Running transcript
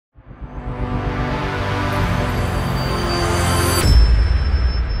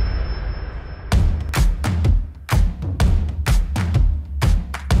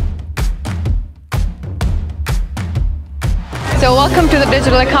So welcome to the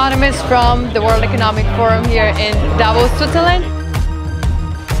Digital Economist from the World Economic Forum here in Davos, Switzerland.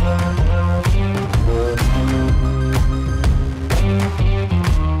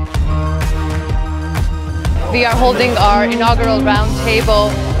 We are holding our inaugural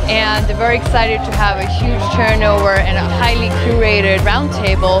roundtable and very excited to have a huge turnover and a highly curated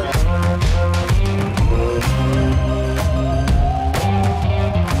roundtable.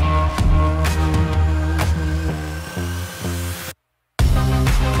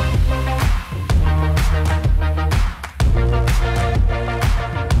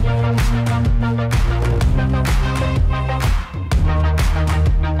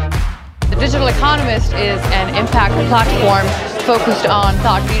 The Digital Economist is an impact platform focused on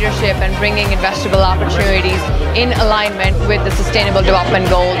thought leadership and bringing investable opportunities in alignment with the Sustainable Development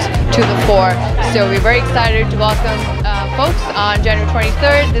Goals to the fore. So we're very excited to welcome folks on January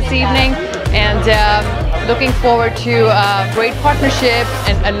 23rd this evening, and looking forward to great partnership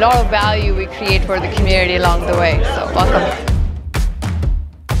and a lot of value we create for the community along the way. So welcome.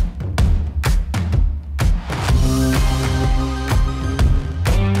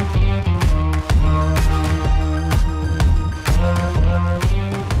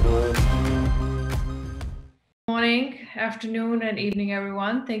 Morning, afternoon, and evening,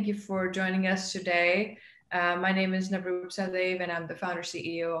 everyone. Thank you for joining us today. My name is Navroop Sahdev, and I'm the founder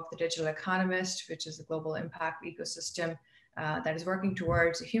CEO of the Digital Economist, which is a global impact ecosystem that is working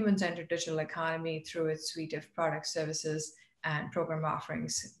towards a human-centered digital economy through its suite of products, services, and program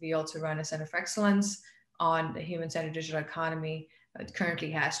offerings. We also run a Center of Excellence on the human-centered digital economy. It currently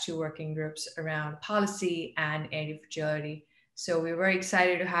has 2 working groups around policy and anti-fragility. So we're very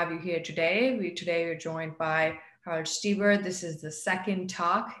excited to have you here today. Today we're joined by Harald Stieber. This is the second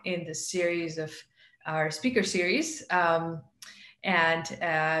talk in the series of our speaker series, which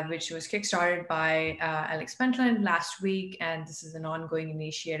was kickstarted by Alex Pentland last week. And this is an ongoing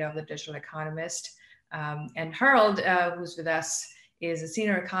initiative of the Digital Economist. And Harald, who's with us, is a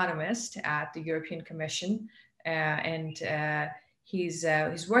senior economist at the European Commission. He's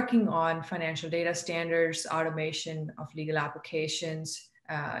working on financial data standards, automation of legal applications,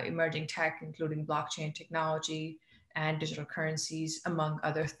 emerging tech, including blockchain technology and digital currencies, among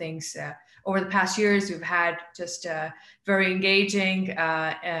other things. Over the past years, we've had just very engaging,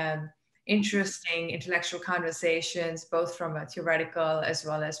 interesting intellectual conversations, both from a theoretical as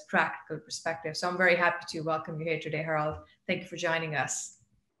well as practical perspective. So I'm very happy to welcome you here today, Harald. Thank you for joining us.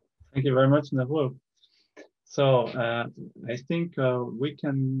 Thank you very much, Navroop. So I think we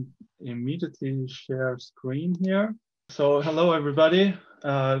can immediately share screen here. So hello, everybody.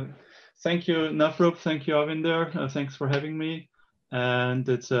 Thank you, Navroop. Thank you, Arvinder. Thanks for having me. And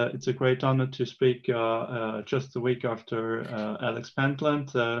it's a great honor to speak just a week after Alex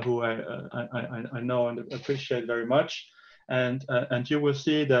Pentland, who I know and appreciate very much. And you will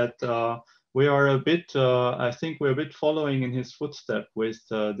see that we are a bit, I think we're a bit following in his footstep with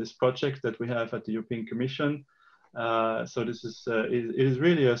this project that we have at the European Commission. So this is it is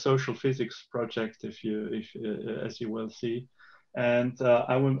really a social physics project, as you will see. And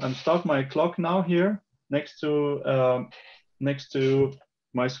I'm start my clock now here next to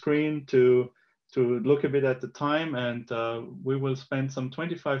my screen to look a bit at the time, and we will spend some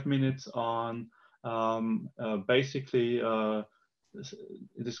 25 minutes on basically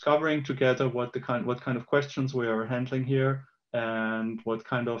discovering together what kind of questions we are handling here and what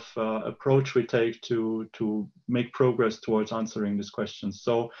kind of approach we take to make progress towards answering these questions.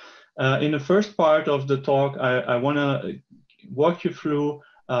 So in the first part of the talk, I want to walk you through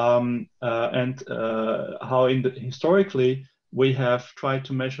how historically we have tried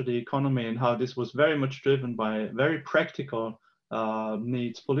to measure the economy and how this was very much driven by very practical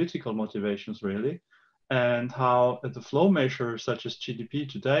needs, political motivations really, and how the flow measure such as GDP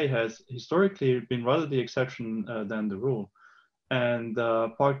today has historically been rather the exception than the rule. And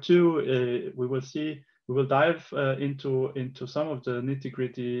part 2, we will dive into some of the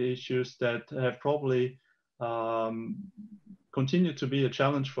nitty-gritty issues that have probably continued to be a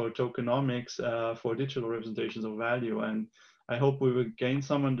challenge for tokenomics, for digital representations of value. And I hope we will gain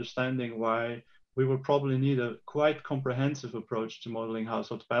some understanding why we will probably need a quite comprehensive approach to modeling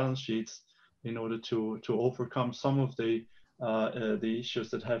household balance sheets in order to overcome some of the issues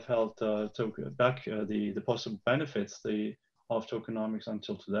that have held back the possible benefits of tokenomics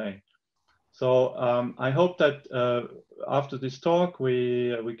until today. So I hope that after this talk,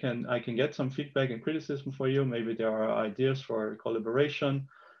 I can get some feedback and criticism for you. Maybe there are ideas for collaboration.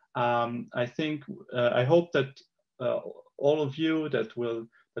 I hope that all of you that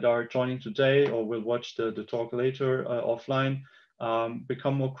are joining today or will watch the talk later offline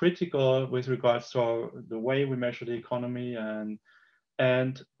become more critical with regards to the way we measure the economy,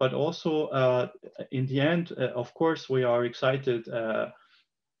 but also in the end, of course, we are excited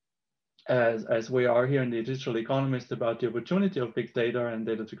as we are here in the Digital Economist about the opportunity of big data and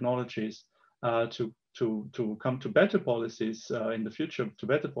data technologies to come to better policies in the future, to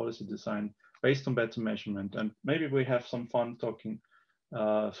better policy design based on better measurement. And maybe we have some fun talking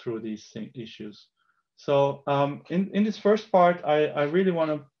through these issues. So in this first part, I really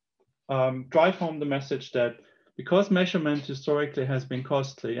want to drive home the message that because measurement historically has been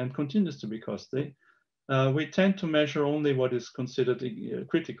costly and continues to be costly, we tend to measure only what is considered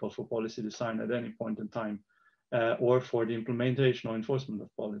critical for policy design at any point in time, or for the implementation or enforcement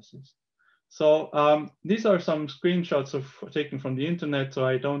of policies. So these are some screenshots taken from the internet. So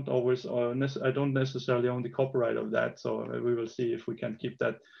I don't necessarily own the copyright of that. So we will see if we can keep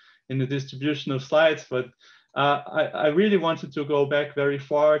that in the distribution of slides. But I really wanted to go back very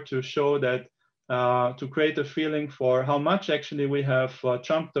far to show that, to create a feeling for how much actually we have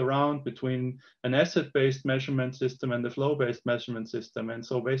jumped around between an asset-based measurement system and the flow-based measurement system. And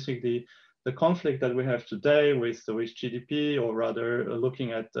so basically the conflict that we have today with GDP, or rather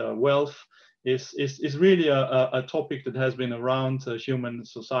looking at wealth, is really a topic that has been around human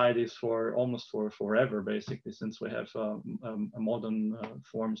societies for almost forever, basically, since we have modern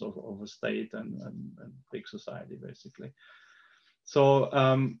forms of a state and big society, basically. So,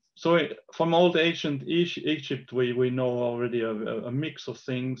 from old ancient Egypt, we know already a mix of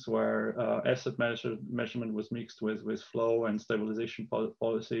things where asset measurement was mixed with flow and stabilization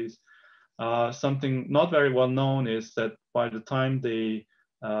policies. Something not very well known is that by the time the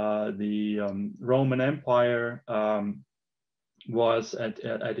Roman Empire was at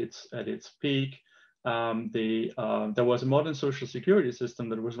its peak, there was a modern social security system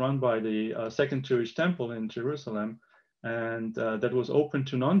that was run by the Second Jewish Temple in Jerusalem, and that was open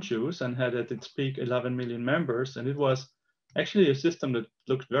to non-Jews and had at its peak 11 million members. And it was actually a system that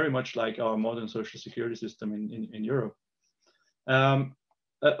looked very much like our modern social security system in Europe.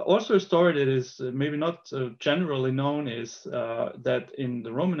 Also a story that is maybe not generally known is that in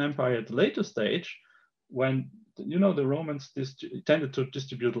the Roman Empire at the later stage, when the Romans tended to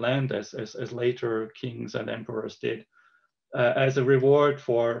distribute land as later kings and emperors did, as a reward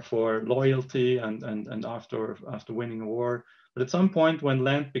for loyalty and after winning a war. But at some point when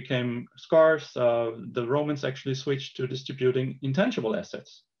land became scarce, the Romans actually switched to distributing intangible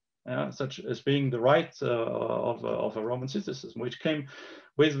assets, such as being the rights of a Roman citizen, which came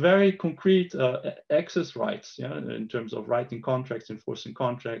with very concrete access rights, in terms of writing contracts, enforcing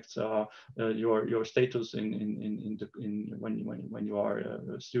contracts, your status when you are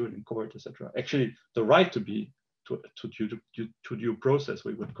a student in court, etc. Actually, the right to due process,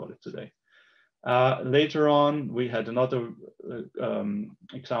 we would call it today. Later on, we had another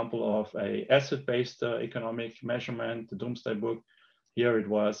example of a asset-based economic measurement, the Doomsday Book. Here it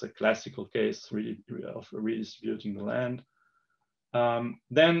was a classical case of redistributing the land.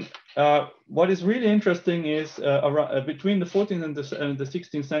 Then what is really interesting is between the 14th and the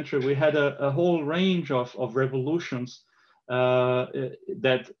 16th century, we had a whole range of revolutions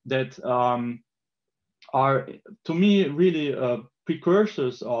that are, to me, really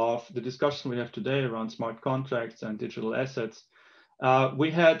precursors of the discussion we have today around smart contracts and digital assets.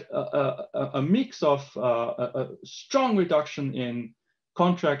 We had a mix of a strong reduction in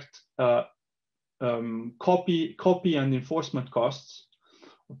contract copy and enforcement costs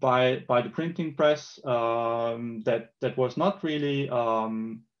by the printing press. That was not really,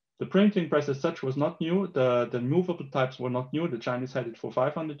 the printing press as such was not new. The movable types were not new. The Chinese had it for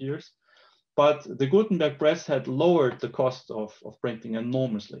 500 years. But the Gutenberg press had lowered the cost of printing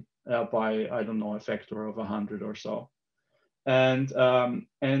enormously by, I don't know, a factor of 100 or so. And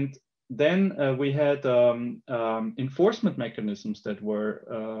then we had enforcement mechanisms that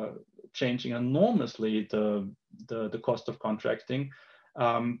were changing enormously the cost of contracting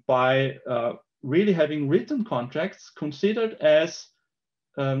by really having written contracts considered as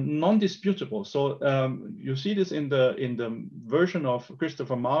non-disputable. So you see this in the version of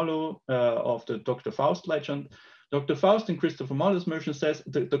Christopher Marlowe of the Dr. Faust legend. Dr. Faust in Christopher Marlowe's version says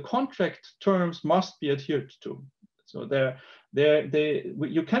the contract terms must be adhered to. So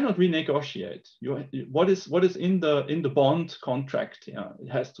you cannot renegotiate. What is in the bond contract, it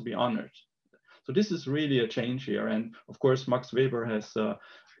has to be honored. So this is really a change here. And of course, Max Weber has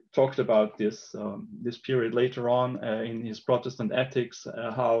talked about this period later on in his Protestant Ethics,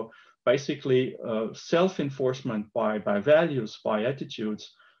 how basically self-enforcement by values, by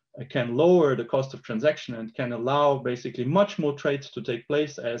attitudes, can lower the cost of transaction and can allow basically much more trades to take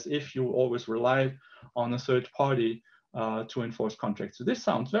place, as if you always relied on a third party to enforce contracts. So this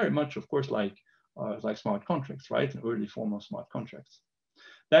sounds very much, of course, like smart contracts, right? An early form of smart contracts.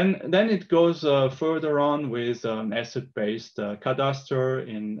 Then it goes further on with asset-based cadastre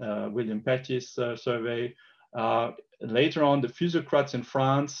in William Petty's survey. Later on, the physiocrats in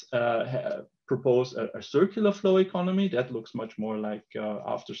France propose a circular flow economy that looks much more like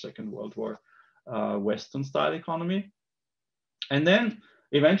after Second World War Western style economy. And then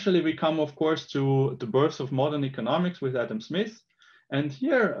eventually we come, of course, to the birth of modern economics with Adam Smith. And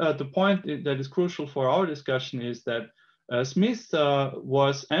here the point that is crucial for our discussion is that Smith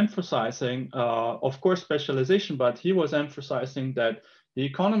was emphasizing, of course, specialization, but he was emphasizing that the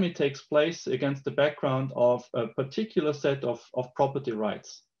economy takes place against the background of a particular set of property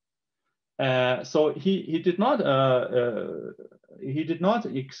rights. So he did not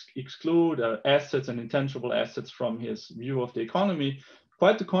exclude assets and intangible assets from his view of the economy.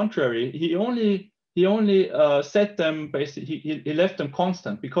 Quite the contrary, he only set them basically. He left them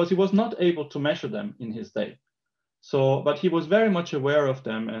constant because he was not able to measure them in his day. So, but he was very much aware of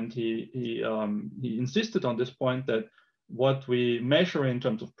them, and he insisted on this point that what we measure in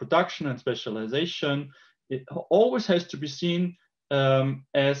terms of production and specialization, it always has to be seen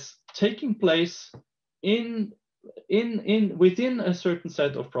as taking place within a certain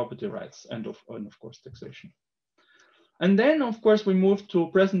set of property rights and of course taxation. And then, of course, we move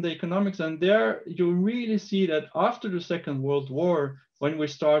to present-day economics, and there you really see that after the Second World War, when we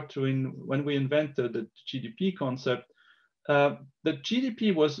invented the GDP concept, the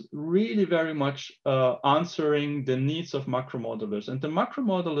GDP was really very much answering the needs of macro modelers, and the macro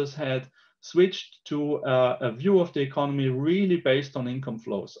modelers had switched to a view of the economy really based on income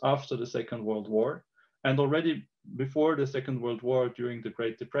flows after the Second World War, and already before the Second World War during the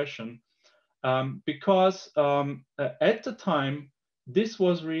Great Depression. Because at the time, this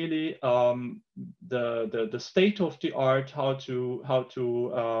was really the state of the art, how to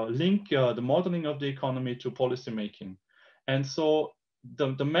link the modeling of the economy to policy making. And so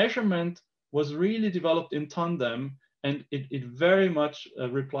the measurement was really developed in tandem, and it very much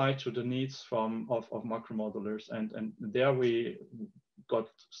replied to the needs of macro modelers. And there we got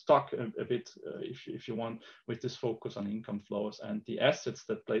stuck a bit, if you want, with this focus on income flows and the assets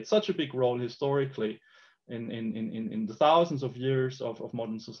that played such a big role historically in the thousands of years of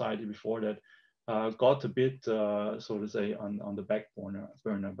modern society before that, got a bit, so to say, on the back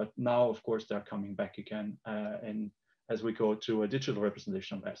burner. But now, of course, they're coming back again, and as we go to a digital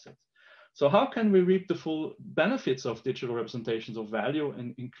representation of assets. So how can we reap the full benefits of digital representations of value,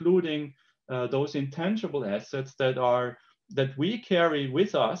 and including those intangible assets that we carry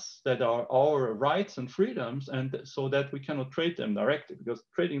with us, that are our rights and freedoms, and so that we cannot trade them directly, because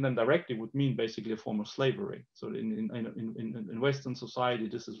trading them directly would mean basically a form of slavery. So in Western society,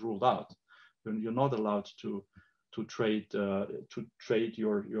 this is ruled out. You're not allowed to trade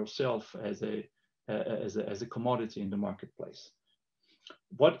yourself as a commodity in the marketplace.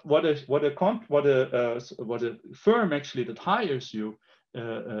 What a firm actually that hires you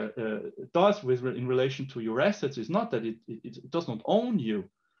does in relation to your assets is not that it does not own you.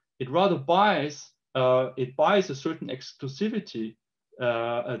 It rather buys a certain exclusivity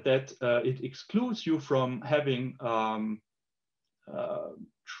that it excludes you from having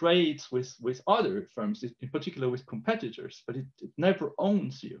trades with other firms, in particular with competitors, but it never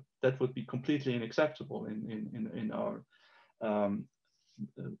owns you. That would be completely unacceptable in our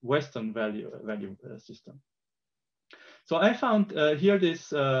Western value system. So I found here this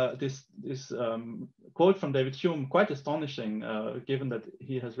quote from David Hume quite astonishing, given that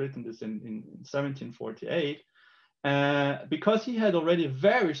he has written this in 1748, because he had already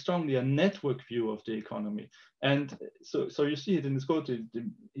very strongly a network view of the economy. And so you see it in this quote,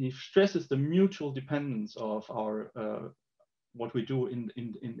 he stresses the mutual dependence of our what we do in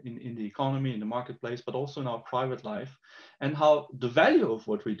the economy, in the marketplace, but also in our private life, and how the value of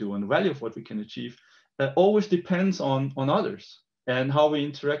what we do and the value of what we can achieve always depends on others and how we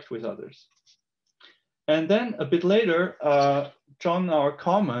interact with others. And then a bit later, John R.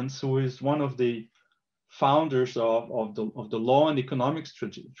 Commons, who is one of the founders of the law and economics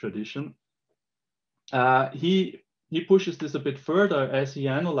tradition, he pushes this a bit further as he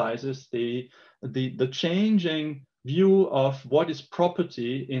analyzes the changing view of what is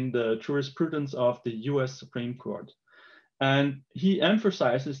property in the jurisprudence of the US Supreme Court. And he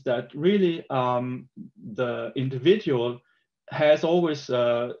emphasizes that really the individual has always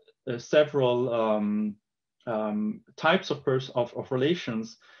several types of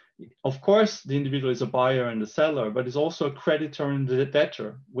relations. Of course, the individual is a buyer and a seller, but is also a creditor and a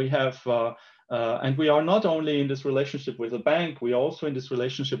debtor. We have, and we are not only in this relationship with a bank, we are also in this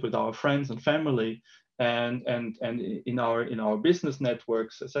relationship with our friends and family. and in our business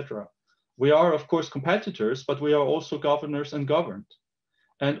networks, etc. We are, of course, competitors, but we are also governors and governed.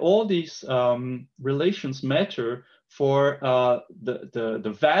 And all these relations matter for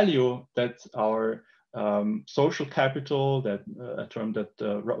the value that our social capital, that a term that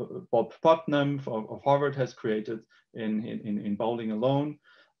Bob Putnam of Harvard has created in bowling alone,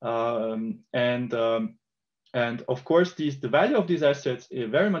 and of course the value of these assets, it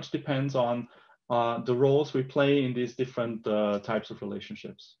very much depends on the roles we play in these different types of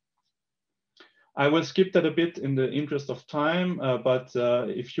relationships. I will skip that a bit in the interest of time, but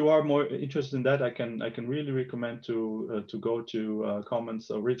if you are more interested in that, I can really recommend to go to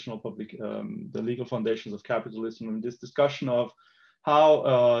Commons original public, the legal foundations of capitalism, and this discussion of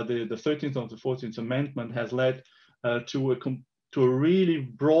how the 13th and the 14th Amendment has led to a really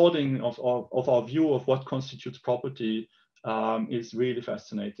broadening of our view of what constitutes property is really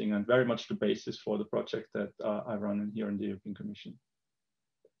fascinating and very much the basis for the project that I run here in the European Commission.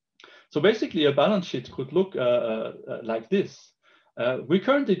 So basically, a balance sheet could look like this. We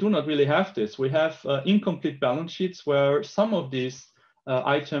currently do not really have this. We have incomplete balance sheets where some of these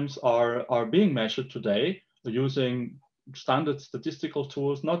items are being measured today using standard statistical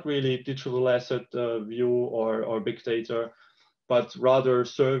tools, not really digital asset view or big data, but rather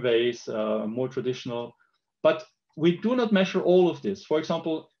surveys, more traditional. But we do not measure all of this. For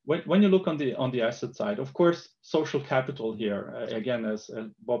example, when you look on the asset side, of course, social capital here, again, as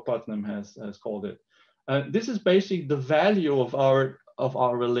Bob Putnam has called it, this is basically the value of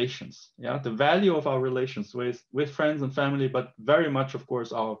our relations, yeah, the value of our relations with friends and family, but very much, of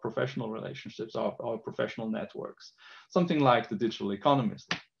course, our professional relationships, our professional networks, something like the Digital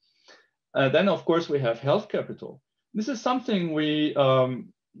Economist. Then, of course, we have health capital. This is something we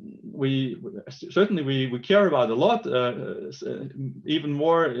certainly care about a lot, even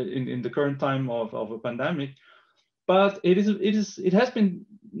more in the current time of a pandemic. But it has been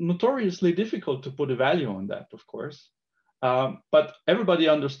notoriously difficult to put a value on that, of course. But everybody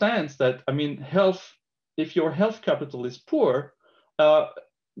understands that. I mean, health. If your health capital is poor,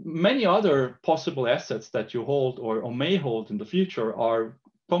 many other possible assets that you hold or may hold in the future are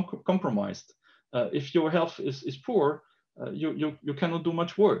compromised. If your health is poor, you cannot do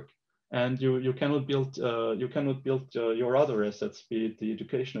much work, and you cannot build your other assets, be it the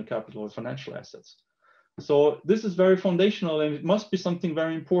educational capital or financial assets. So this is very foundational, and it must be something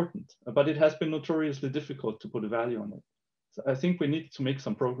very important, but it has been notoriously difficult to put a value on it. So I think we need to make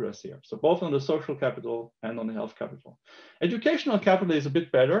some progress here. So both on the social capital and on the health capital. Educational capital is a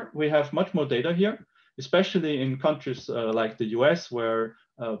bit better. We have much more data here, especially in countries like the US, where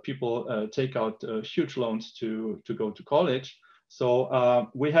people take out huge loans to go to college. So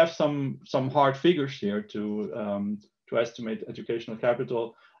we have some hard figures here to estimate educational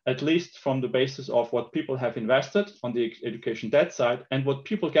capital, at least from the basis of what people have invested on the education debt side and what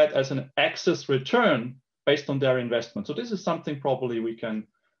people get as an excess return based on their investment. So this is something probably we can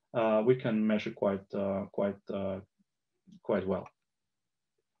measure quite well.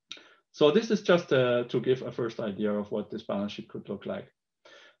 So this is just to give a first idea of what this balance sheet could look like.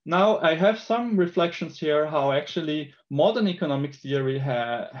 Now I have some reflections here how actually modern economics theory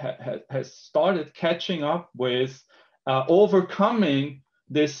has started catching up with overcoming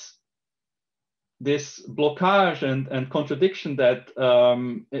this blockage and contradiction that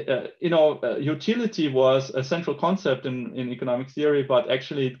utility was a central concept in economic theory, but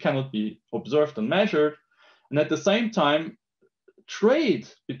actually it cannot be observed and measured. And at the same time, trade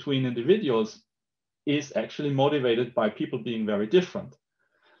between individuals is actually motivated by people being very different.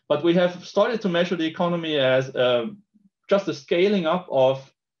 But we have started to measure the economy as just a scaling up of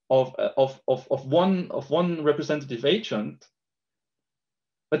one representative agent.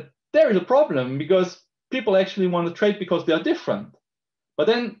 But there is a problem because people actually want to trade because they are different. But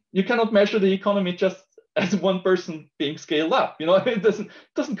then you cannot measure the economy just as one person being scaled up. It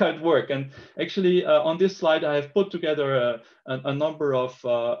doesn't quite work. And actually, on this slide, I have put together a number of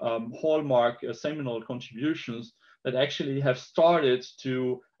hallmark seminal contributions that actually have started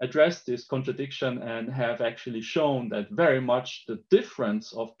to address this contradiction and have actually shown that very much the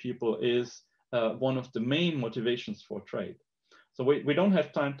difference of people is one of the main motivations for trade. So we don't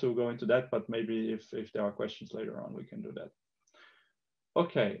have time to go into that, but maybe if there are questions later on, we can do that.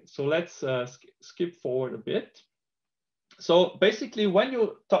 Okay, so let's skip forward a bit. So basically, when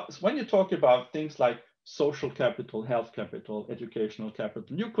you talk about things like social capital, health capital, educational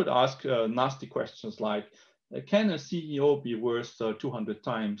capital, you could ask nasty questions like, can a CEO be worth 200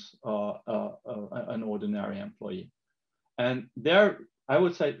 times an ordinary employee? And there, I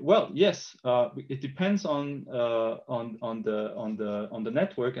would say, well, yes, it depends on the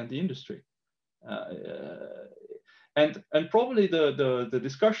network and the industry. And probably the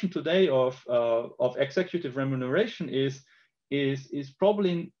discussion today of executive remuneration is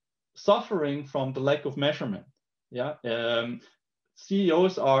probably suffering from the lack of measurement. Yeah,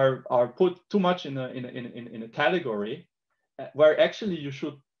 CEOs are put too much in a category where actually you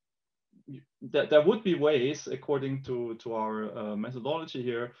should. There would be ways, according to our methodology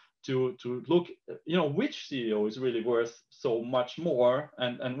here, to look, which CEO is really worth so much more,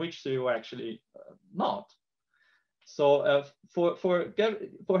 and which CEO actually not. So for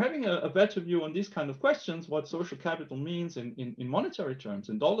having a better view on these kind of questions, what social capital means in monetary terms,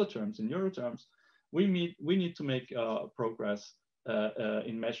 in dollar terms, in euro terms, we need to make progress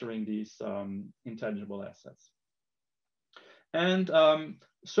in measuring these intangible assets. And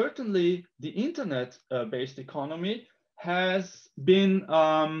certainly the internet-based economy has been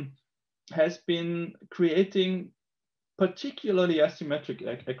creating particularly asymmetric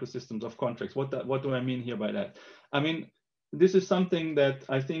ecosystems of contracts. What do I mean here by that? I mean, this is something that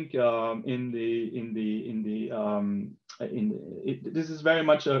I think this is very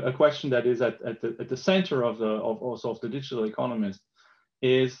much a question that is at the center of the Digital Economist,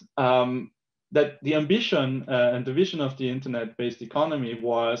 is that the ambition and the vision of the internet-based economy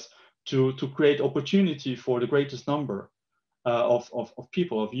was to create opportunity for the greatest number of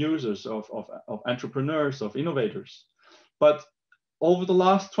people, of users, of entrepreneurs, of innovators. But over the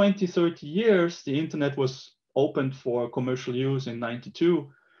last 20, 30 years, the internet was opened for commercial use in '92.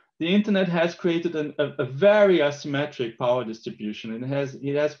 The internet has created a very asymmetric power distribution.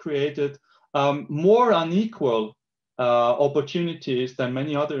 It has created more unequal opportunities than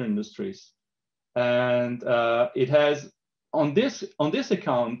many other industries. And it has, on this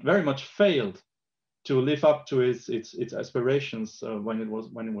account, very much failed to live up to its aspirations when it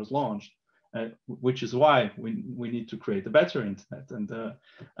was launched, which is why we need to create a better internet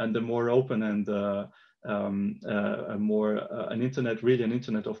and a more open and an internet, really an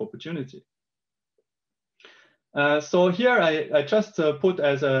internet of opportunity. So here I just put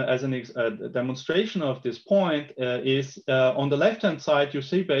as a demonstration of this point is on the left-hand side, you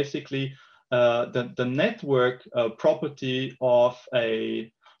see basically the network property of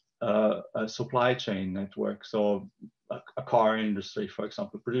a supply chain network. So a car industry, for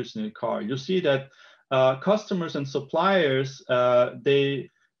example, producing a car. You see that customers and suppliers, they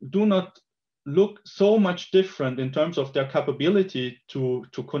do not look so much different in terms of their capability to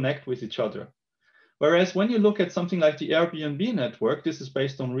connect with each other. Whereas when you look at something like the Airbnb network, this is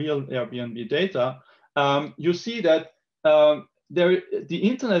based on real Airbnb data, you see that the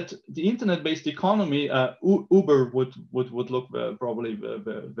internet-based economy, Uber would look probably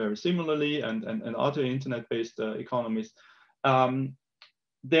very similarly, and other internet-based economies.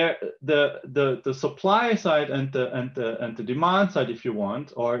 The supply side and the demand side, if you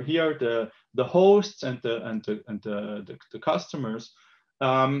want, or here the hosts and the customers,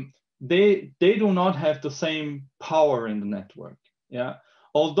 they do not have the same power in the network. Yeah.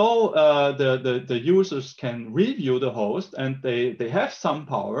 Although the users can review the host and they have some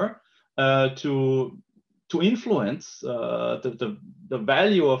power to influence the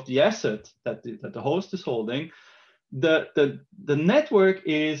value of the asset that the host is holding, the network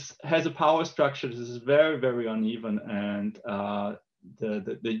has a power structure that is very, very uneven, and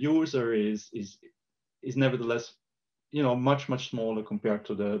the user is nevertheless much smaller compared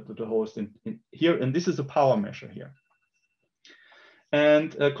to the host in here, and this is a power measure here.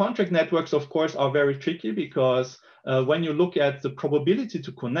 And contract networks, of course, are very tricky because when you look at the probability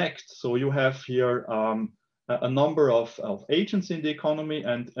to connect, so you have here a number of agents in the economy,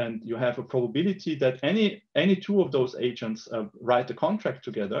 and you have a probability that any two of those agents write a contract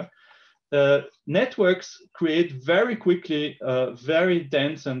together. Networks create very quickly very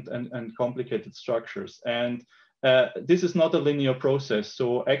dense and complicated structures, and this is not a linear process.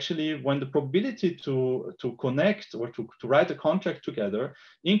 So actually, when the probability to connect or to write a contract together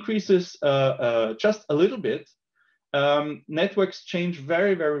increases just a little bit, networks change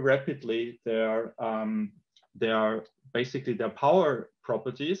very, very rapidly basically their power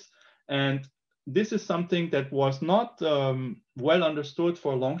properties. And this is something that was not well understood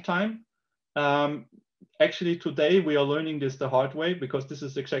for a long time. Actually, today we are learning this the hard way, because this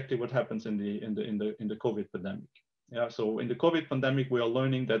is exactly what happens in the COVID pandemic. Yeah, so in the COVID pandemic, we are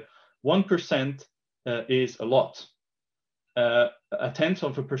learning that 1% is a lot.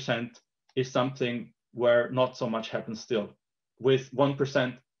 0.1% is something where not so much happens still. With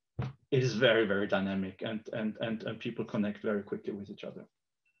 1%, it is very, very dynamic, and people connect very quickly with each other.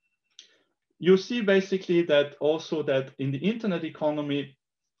 You see basically that also that in the internet economy,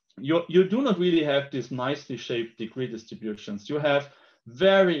 you do not really have these nicely shaped degree distributions. You have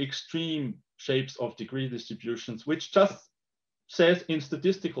very extreme shapes of degree distributions, which just says in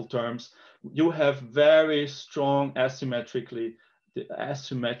statistical terms, you have very strong asymmetric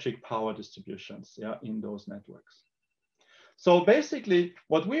power distributions, yeah, in those networks. So basically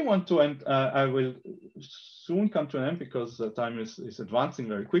what we want to, and I will soon come to an end because time is advancing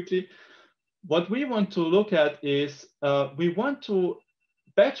very quickly. What we want to look at is we want to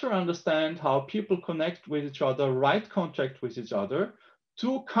better understand how people connect with each other, write contract with each other,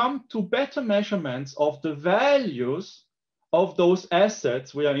 to come to better measurements of the values of those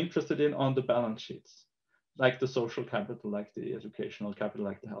assets we are interested in on the balance sheets, like the social capital, like the educational capital,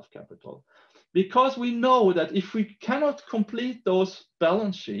 like the health capital. Because we know that if we cannot complete those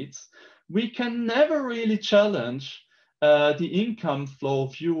balance sheets, we can never really challenge the income flow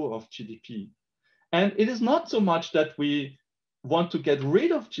view of GDP. And it is not so much that we want to get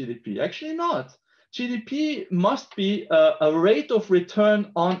rid of GDP, actually not. GDP must be a rate of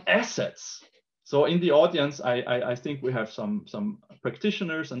return on assets. So in the audience, I think we have some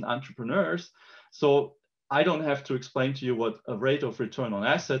practitioners and entrepreneurs. So I don't have to explain to you what a rate of return on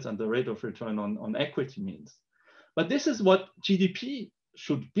assets and the rate of return on equity means. But this is what GDP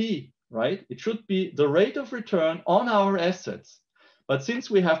should be, right? It should be the rate of return on our assets. But since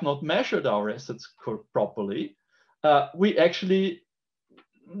we have not measured our assets properly, we actually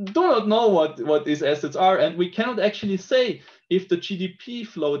do not know what these assets are, and we cannot actually say if the GDP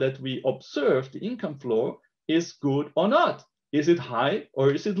flow that we observe, the income flow, is good or not. Is it high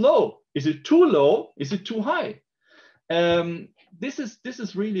or is it low? Is it too low? Is it too high? This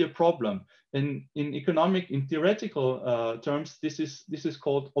is really a problem. In theoretical terms, this is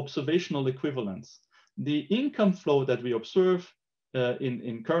called observational equivalence. The income flow that we observe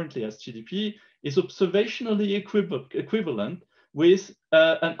in currently as GDP is observationally equivalent with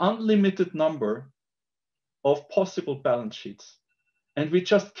an unlimited number of possible balance sheets. And we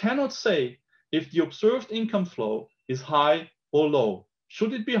just cannot say if the observed income flow is high or low.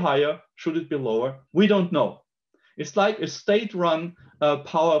 Should it be higher? Should it be lower? We don't know. It's like a state-run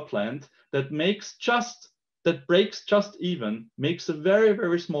power plant that breaks just even, makes a very,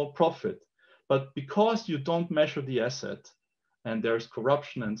 very small profit. But because you don't measure the asset and there's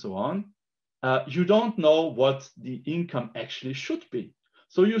corruption and so on, you don't know what the income actually should be.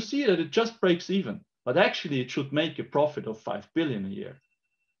 So you see that it just breaks even, but actually it should make a profit of 5 billion a year.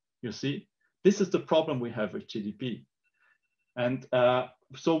 You see, this is the problem we have with GDP. And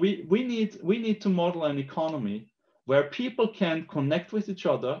so we need to model an economy where people can connect with each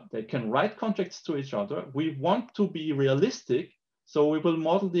other, they can write contracts to each other. We want to be realistic, so we will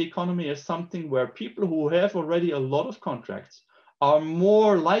model the economy as something where people who have already a lot of contracts are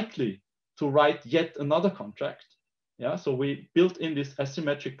more likely to write yet another contract. Yeah, so we built in this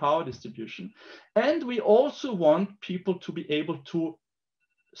asymmetric power distribution. And we also want people to be able to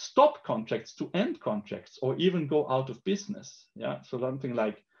stop contracts, to end contracts, or even go out of business. Yeah, so something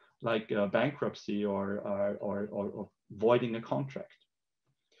like bankruptcy or voiding a contract.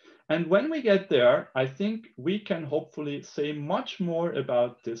 And when we get there, I think we can hopefully say much more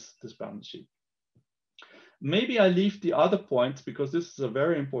about this balance sheet. Maybe I leave the other points because this is a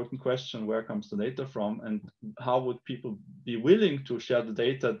very important question: where comes the data from, and how would people be willing to share the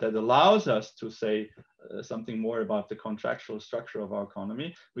data that allows us to say something more about the contractual structure of our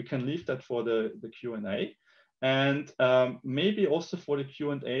economy? We can leave that for the Q&A. And maybe also for the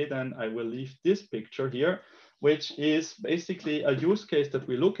Q&A, then I will leave this picture here, which is basically a use case that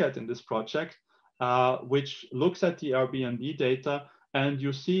we look at in this project, which looks at the Airbnb data. And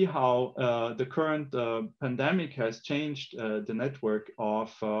you see how the current pandemic has changed the network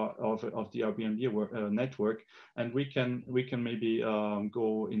of the Airbnb network, and we can maybe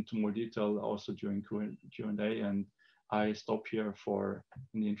go into more detail also during Q&A. And I stop here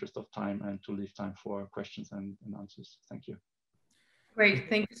in the interest of time and to leave time for questions and answers. Thank you. Great,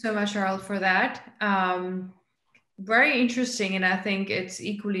 thank you so much, Harald, for that. Very interesting, and I think it's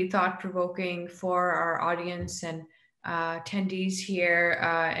equally thought-provoking for our audience and attendees here.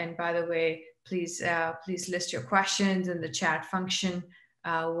 And by the way, please list your questions in the chat function.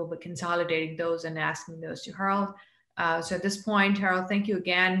 We'll be consolidating those and asking those to Harald. So at this point, Harald, thank you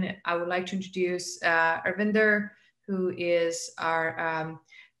again. I would like to introduce Arvinder, who is our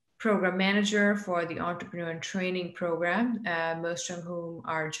program manager for the Entrepreneur and Training Program, most of whom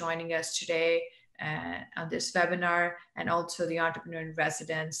are joining us today on this webinar, and also the Entrepreneur in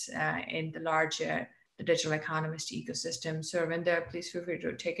Residence in the larger the Digital Economist ecosystem. So Arvinder, please feel free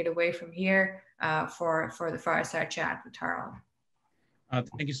to take it away from here for the fireside chat with Harald.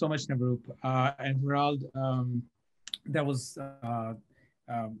 Thank you so much, Navroop. And Harald, that was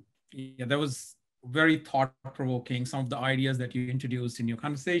very thought-provoking, some of the ideas that you introduced in your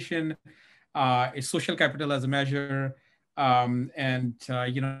conversation. is social capital as a measure. I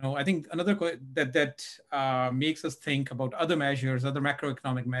think another that makes us think about other measures, other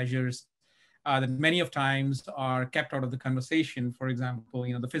macroeconomic measures that many of times are kept out of the conversation. For example,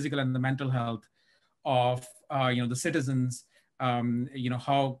 the physical and the mental health of the citizens.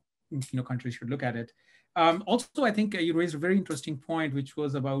 How countries should look at it. Also, I think you raised a very interesting point, which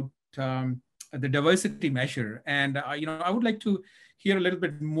was about the diversity measure, and I would like to hear a little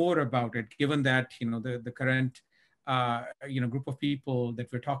bit more about it, given that the current group of people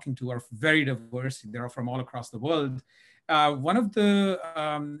that we're talking to are very diverse. They are from all across the world. One of the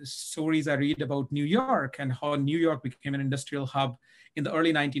stories I read about New York and how New York became an industrial hub in the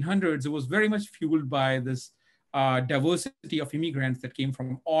early 1900s, it was very much fueled by this diversity of immigrants that came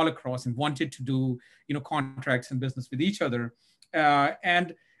from all across and wanted to do contracts and business with each other.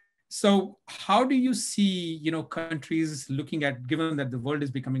 And so how do you see countries looking at, given that the world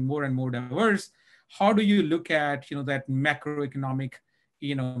is becoming more and more diverse, how do you look at that macroeconomic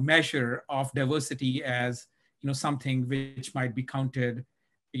measure of diversity as something which might be counted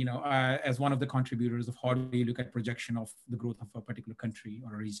as one of the contributors of how do you look at projection of the growth of a particular country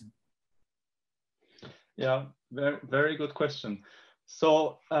or a region? Yeah, very, very good question.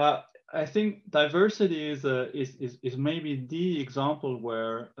 So I think diversity is maybe the example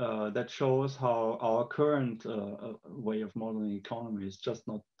where that shows how our current way of modeling economy is just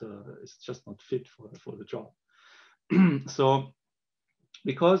not fit for the job. So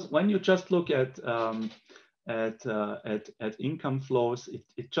because when you just look at income flows,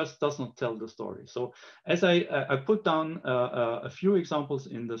 it just does not tell the story. So as I put down a few examples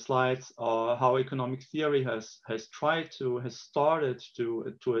in the slides, how economic theory has started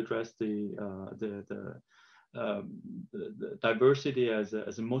to address the diversity as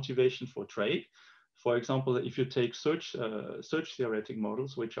a motivation for trade. For example, if you take search theoretic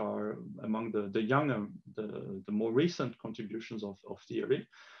models, which are among the more recent contributions of theory,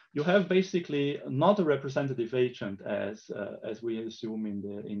 you have basically not a representative agent as we assume in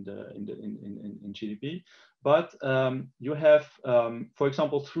GDP, but you have, for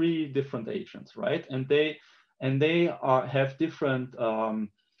example, 3 different agents, right? And they have different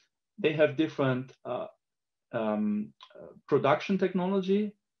production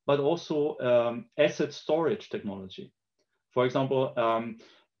technology, but also asset storage technology. For example,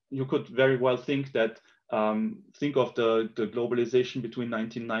 you could very well think that think of the globalization between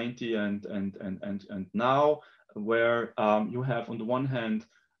 1990 and now, where you have on the one hand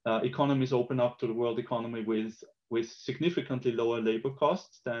economies open up to the world economy with significantly lower labor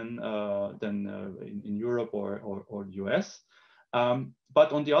costs than in Europe or the US.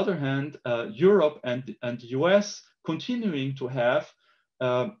 But on the other hand, Europe and the US continuing to have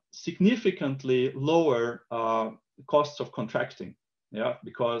significantly lower costs of contracting, yeah,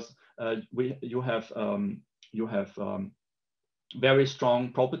 because you have very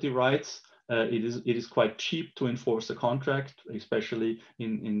strong property rights. It is quite cheap to enforce a contract, especially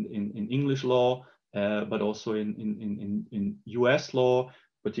in English law, but also in US law,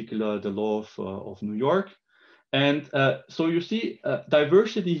 particularly the law of New York. And so you see,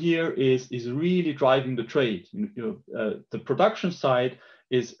 diversity here is really driving the trade. The production side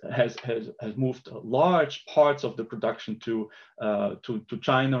has moved large parts of the production to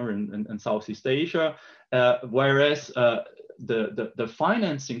China and Southeast Asia, whereas the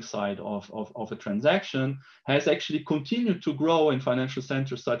financing side of a transaction has actually continued to grow in financial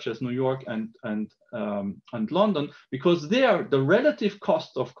centers such as New York and London, because there the relative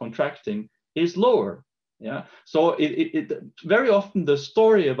cost of contracting is lower. Yeah, so it very often the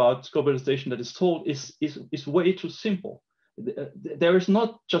story about globalization that is told is way too simple. There is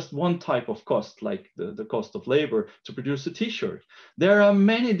not just one type of cost, like the cost of labor to produce a t-shirt. There are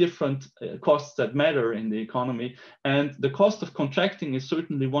many different costs that matter in the economy, and the cost of contracting is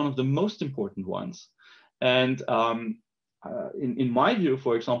certainly one of the most important ones. And in my view,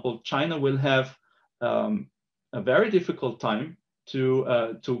 for example, China will have a very difficult time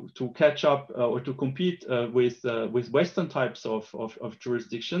to catch up or to compete with Western types of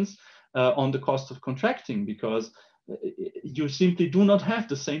jurisdictions on the cost of contracting, because you simply do not have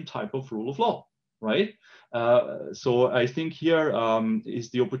the same type of rule of law, right? So I think here is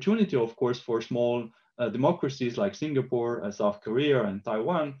the opportunity, of course, for small democracies like Singapore, South Korea, and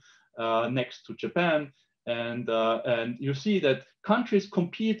Taiwan, next to Japan, and you see that countries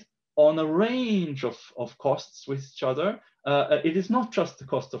compete on a range of costs with each other. It is not just the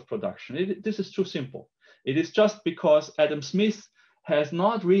cost of production. This is too simple. It is just because Adam Smith has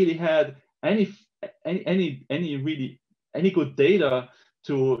not really had any good data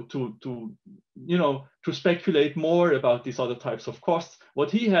to speculate more about these other types of costs.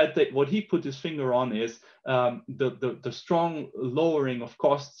 What he put his finger on is the strong lowering of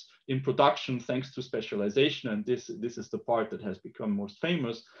costs in production thanks to specialization, and this is the part that has become most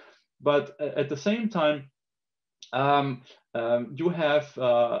famous. But at the same time, you have,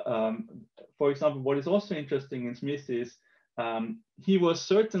 for example, what is also interesting in Smith is he was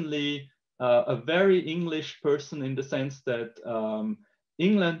certainly a very English person in the sense that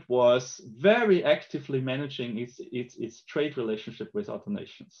England was very actively managing its trade relationship with other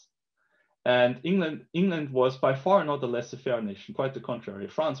nations. And England was by far not a laissez-faire nation, quite the contrary.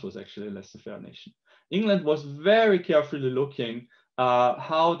 France was actually a laissez-faire nation. England was very carefully looking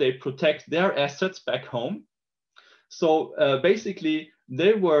how they protect their assets back home. So basically,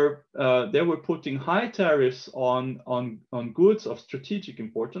 they were putting high tariffs on goods of strategic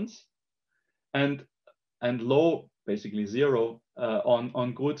importance, and low, basically zero,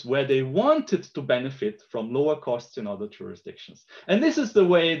 on goods where they wanted to benefit from lower costs in other jurisdictions. And this is the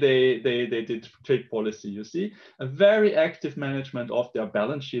way they did trade policy. You see, a very active management of their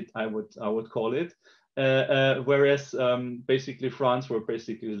balance sheet, I would call it. Whereas basically France were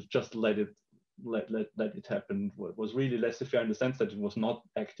basically just let it happen. Was really laissez-faire in the sense that it was not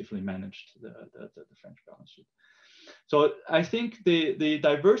actively managed, the French balance sheet. So I think the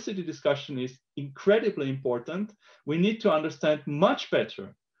diversity discussion is incredibly important. We need to understand much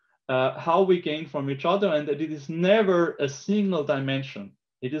better how we gain from each other, and that it is never a single dimension.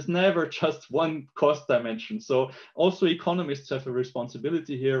 It is never just one cost dimension. So also economists have a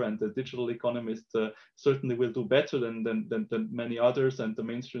responsibility here, and the digital economist certainly will do better than many others and the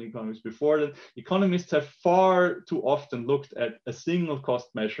mainstream economists before them. Economists have far too often looked at a single cost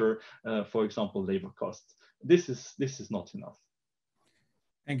measure, for example, labor costs. This is not enough.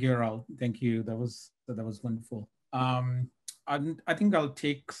 Thank you, Harald. Thank you. That was wonderful. I think I'll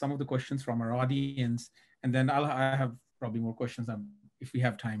take some of the questions from our audience, and then I have probably more questions if we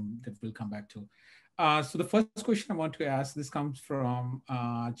have time that we'll come back to. So the first question I want to ask, this comes from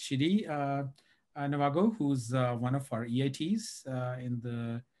Chidi Navago, who's one of our EITs in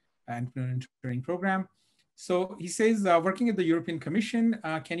the Entrepreneur Training Program. So he says, working at the European Commission,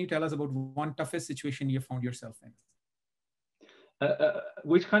 can you tell us about one toughest situation you found yourself in?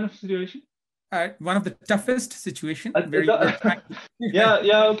 Which kind of situation? One of the toughest situations.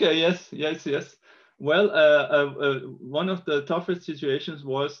 Yeah, okay, yes. Well, one of the toughest situations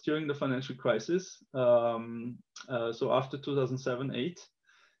was during the financial crisis. So after 2007-8,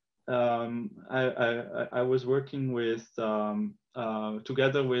 I was working with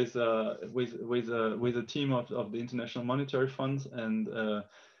together with a team of the International Monetary Fund, and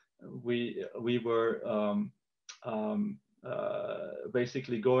we were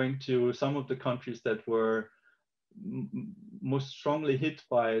basically going to some of the countries that were most strongly hit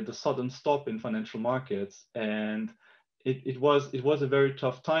by the sudden stop in financial markets, and it was a very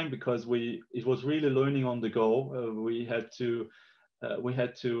tough time because it was really learning on the go. We had to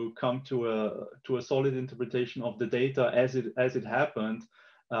come to a solid interpretation of the data as it happened,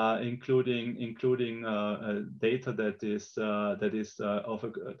 including data that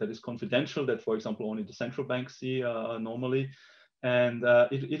is confidential, that, for example, only the central banks see normally. And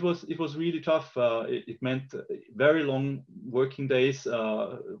it was really tough. It meant very long working days.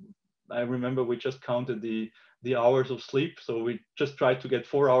 I remember we just counted the hours of sleep. So we just tried to get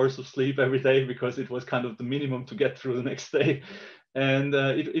 4 hours of sleep every day because it was kind of the minimum to get through the next day. And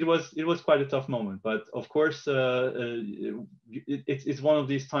it was quite a tough moment. But of course, it's one of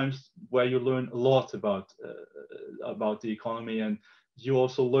these times where you learn a lot about the economy, and you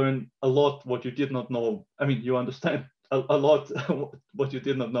also learn a lot what you did not know. I mean, you understand a lot what you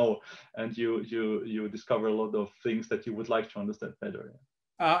did not know, and you discover a lot of things that you would like to understand better.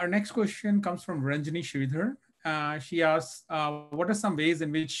 Our next question comes from Ranjani Sridhar. She asks, what are some ways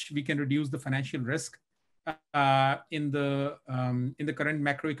in which we can reduce the financial risk in the current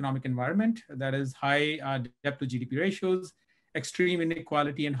macroeconomic environment, that is high debt to GDP ratios, extreme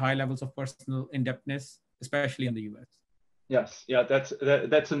inequality, and high levels of personal indebtedness, especially in the US? Yes, yeah, that's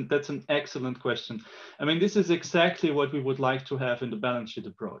an excellent question. I mean, this is exactly what we would like to have in the balance sheet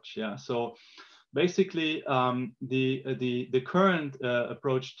approach. Yeah, so basically, the current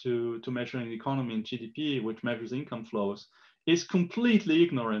approach to measuring the economy in GDP, which measures income flows, is completely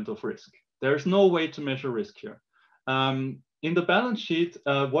ignorant of risk. There's no way to measure risk here. In the balance sheet,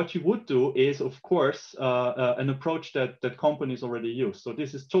 what you would do is, of course, an approach that companies already use. So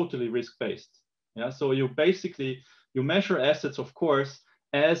this is totally risk-based. Yeah, so you measure assets, of course,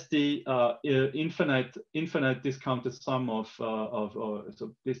 as the infinite discounted sum of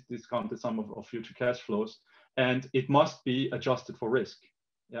future cash flows, and it must be adjusted for risk.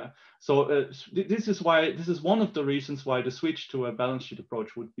 Yeah. So this is one of the reasons why the switch to a balance sheet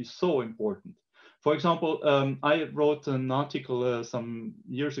approach would be so important. For example, I wrote an article some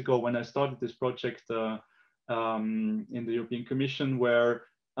years ago when I started this project in the European Commission, where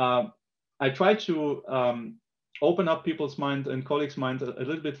I tried to open up people's mind and colleagues' mind a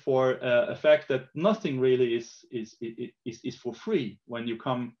little bit for a fact that nothing really is for free when you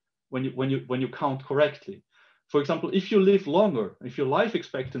count correctly. For example, if you live longer, if your life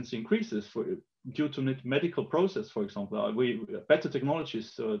expectancy increases due to medical process, for example, better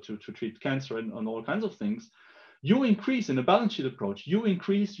technologies to treat cancer and all kinds of things, you increase in a balance sheet approach, you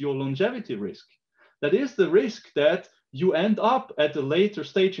increase your longevity risk. That is the risk that you end up at a later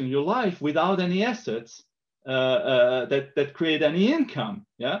stage in your life without any assets that create any income.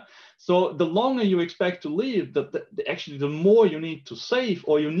 Yeah. So the longer you expect to live, actually the more you need to save,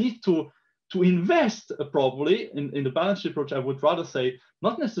 or you need to invest probably in the balance sheet approach. I would rather say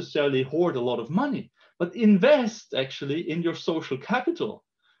not necessarily hoard a lot of money, but invest actually in your social capital,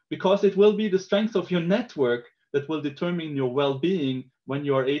 because it will be the strength of your network that will determine your well-being when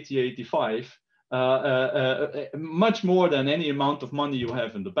you are 80, 85. Much more than any amount of money you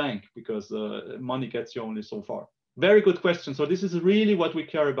have in the bank, because money gets you only so far. Very good question. So this is really what we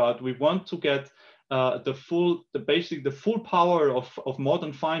care about. We want to get the full power of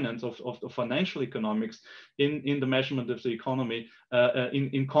modern finance, of financial economics in the measurement of the economy,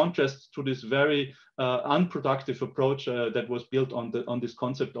 in contrast to this very unproductive approach that was built on this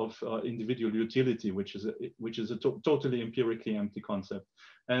concept of individual utility, which is a totally empirically empty concept.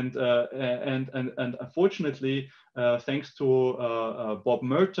 And unfortunately, thanks to Bob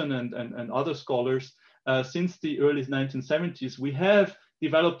Merton and other scholars, since the early 1970s, we have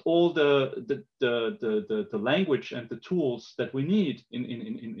developed all the language and the tools that we need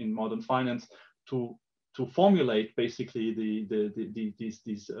in modern finance to formulate basically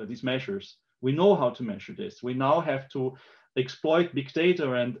these measures. We know how to measure this. We now have to exploit big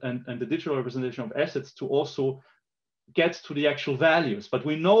data and the digital representation of assets to also get to the actual values, but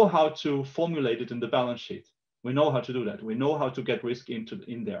we know how to formulate it in the balance sheet. We know how to do that. We know how to get risk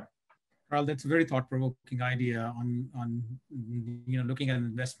in there. Harald, that's a very thought-provoking idea on looking at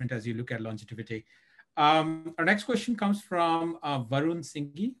investment as you look at longevity. Our next question comes from Varun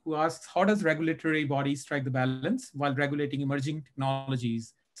Singhi, who asks, how does regulatory bodies strike the balance while regulating emerging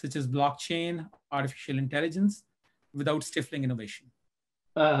technologies such as blockchain, artificial intelligence, without stifling innovation?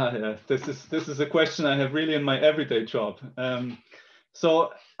 Yeah, this is a question I have really in my everyday job.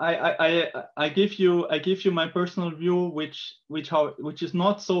 So I give you my personal view, which is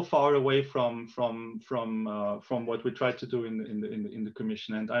not so far away from what we try to do in the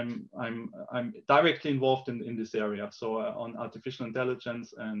Commission, and I'm directly involved in this area. So on artificial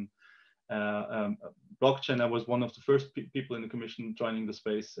intelligence and blockchain, I was one of the first people in the Commission joining the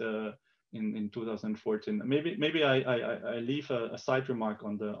space in 2014. Maybe I leave a side remark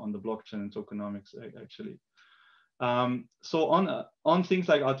on the blockchain and tokenomics actually. So on things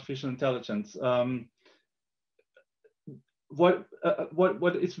like artificial intelligence, what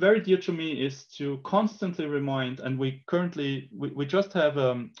is very dear to me is to constantly remind, and we just have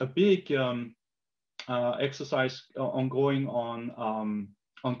a big exercise ongoing on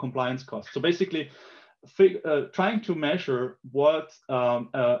compliance costs. So basically, trying to measure what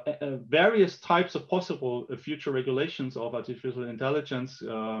various types of possible future regulations of artificial intelligence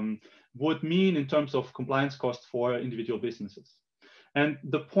would mean in terms of compliance costs for individual businesses. And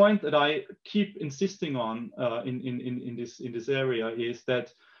the point that I keep insisting on in this area is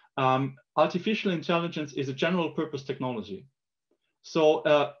that artificial intelligence is a general purpose technology. So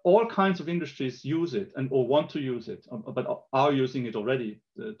all kinds of industries use it or want to use it, but are using it already,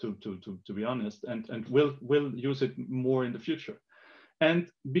 to be honest, and will use it more in the future. And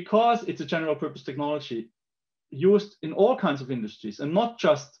because it's a general purpose technology used in all kinds of industries, and not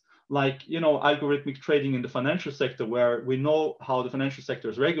just like algorithmic trading in the financial sector, where we know how the financial sector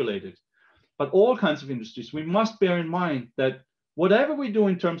is regulated, but all kinds of industries, we must bear in mind that whatever we do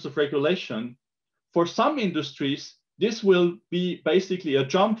in terms of regulation, for some industries, this will be basically a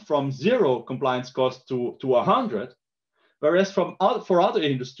jump from 0 compliance cost to 100, whereas for other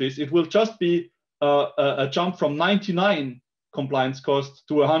industries, it will just be a jump from 99 compliance cost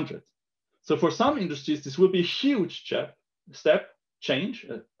to 100. So for some industries, this will be a huge step change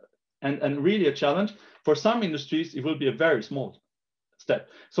and really a challenge. For some industries, it will be a very small step.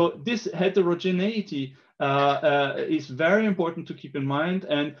 So this heterogeneity is very important to keep in mind.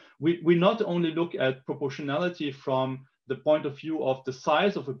 And we not only look at proportionality from the point of view of the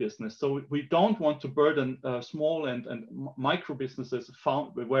size of a business. So we don't want to burden small and micro businesses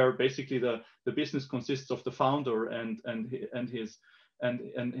where basically the business consists of the founder and his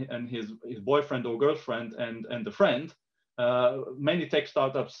boyfriend or girlfriend and the friend. Many tech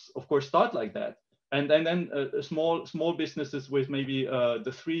startups, of course, start like that. And then small businesses with maybe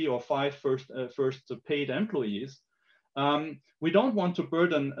the 3 or 5 first paid employees. We don't want to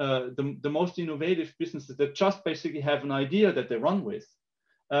burden the most innovative businesses that just basically have an idea that they run with.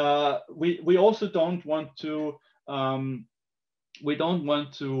 We also don't want to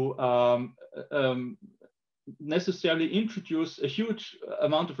necessarily introduce a huge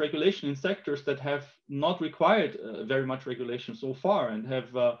amount of regulation in sectors that have not required very much regulation so far and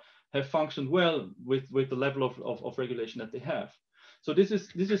have functioned well with the level of regulation that they have. So this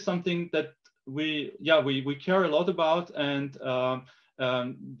is something that we care a lot about, and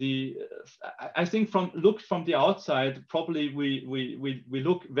I think looked from the outside, probably we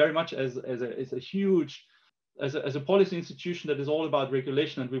look very much as a policy institution that is all about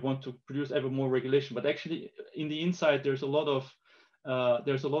regulation, and we want to produce ever more regulation. But actually, in the inside, there's a lot of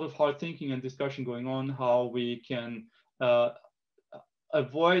hard thinking and discussion going on how we can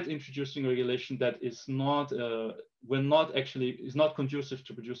avoid introducing regulation that is not conducive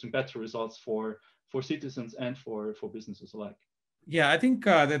to producing better results for citizens and for businesses alike. Yeah, I think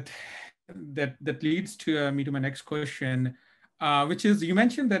that leads to me to my next question, which is, you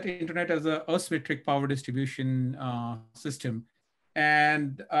mentioned that internet as a asymmetric power distribution system,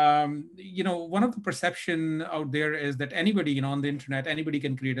 and one of the perception out there is that anybody on the internet, anybody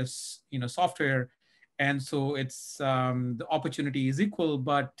can create a software. And so it's the opportunity is equal,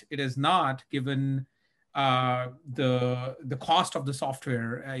 but it is not, given the cost of the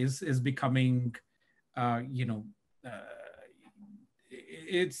software is becoming,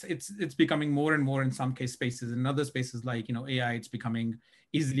 it's becoming more and more in some case spaces. In other spaces like AI, it's becoming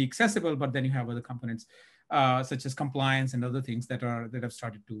easily accessible. But then you have other components such as compliance and other things that have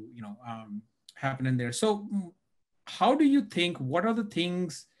started to happen in there. So how do you think? What are the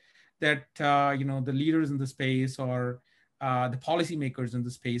things that the leaders in the space or the policymakers in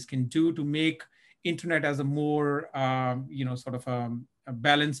the space can do to make internet as a more sort of a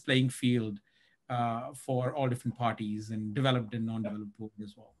balanced playing field for all different parties, and developed and non-developed world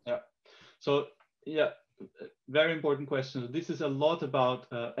as well? Yeah. So very important question. This is a lot about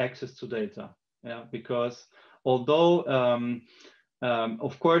access to data. Yeah, because although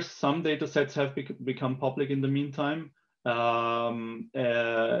of course some data sets have become public in the meantime,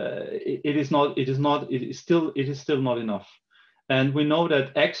 it is still not enough, and we know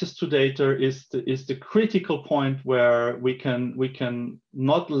that access to data is the critical point where we can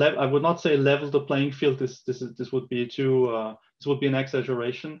not I would not say level the playing field. This would be this would be an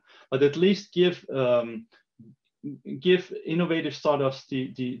exaggeration, but at least give innovative startups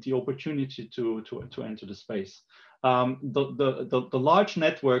the opportunity to enter the space. The large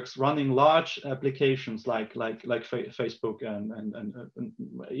networks running large applications like Facebook and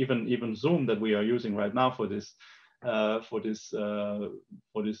even Zoom that we are using right now for this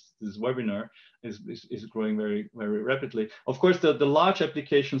webinar is growing very, very rapidly. Of course, the large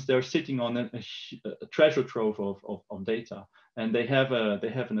applications, they're sitting on a treasure trove of data, and they have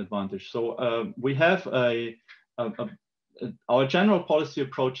an advantage. So we have our general policy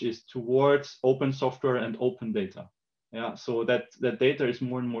approach is towards open software and open data. Yeah, so that data is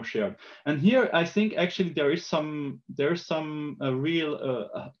more and more shared. And here, I think actually there's some real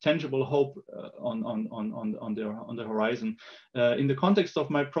tangible hope on the horizon. In the context of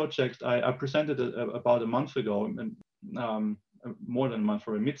my project, I presented about a month ago, more than a month,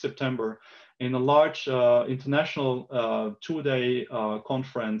 or mid-September, in a large international 2-day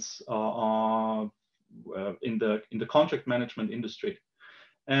conference in the contract management industry.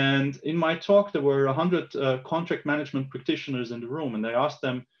 And in my talk, there were 100 contract management practitioners in the room, and I asked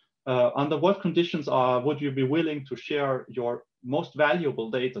them, under what conditions would you be willing to share your most valuable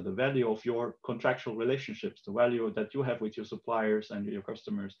data, the value of your contractual relationships, the value that you have with your suppliers and your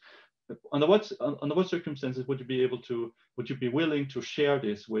customers? Under what circumstances would you be willing to share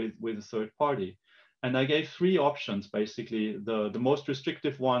this with a third party? And I gave 3 options. Basically, the most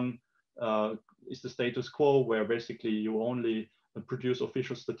restrictive one is the status quo, where basically you only produce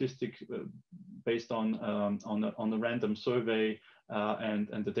official statistics based on a random survey, and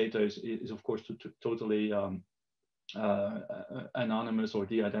the data is of course totally anonymous or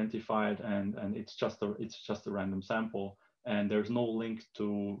de-identified, and it's just a random sample, and there's no link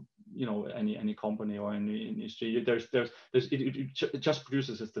to any company or any industry. It just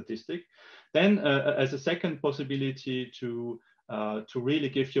produces a statistic. Then as a second possibility, to to really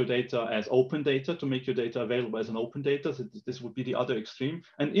give your data as open data, to make your data available as an open data. So this would be the other extreme.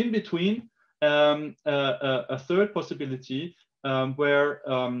 And in between, a third possibility where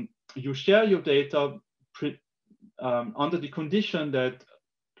you share your data under the condition that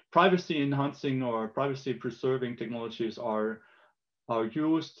privacy enhancing or privacy preserving technologies are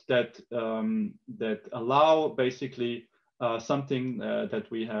used that allow basically something that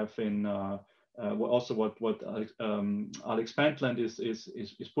we have in also what Alex Pentland is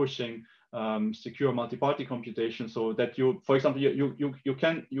pushing, secure multi-party computation, so that you, for example,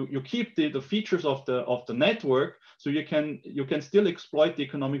 you keep the features of the network, so you can still exploit the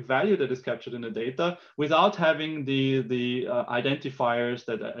economic value that is captured in the data without having the identifiers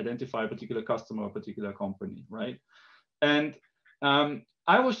that identify a particular customer or a particular company, right? And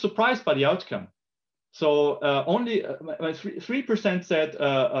I was surprised by the outcome. So only 3% said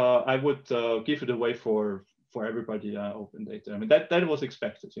I would give it away for everybody, open data. I mean, that was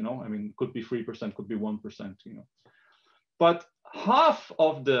expected, you know. I mean, could be 3%, could be 1%, you know. But half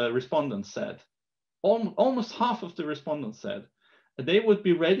of the respondents said, almost half of the respondents said, they would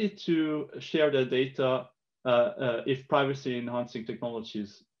be ready to share their data if privacy enhancing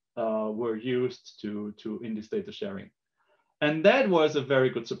technologies were used in this data sharing. And that was a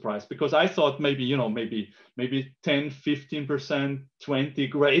very good surprise, because I thought maybe, you know, maybe 10, 15%, 20,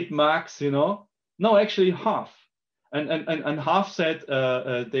 great max, you know. No, actually half. And half said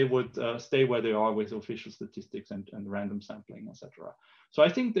they would stay where they are with official statistics and random sampling, etc. So I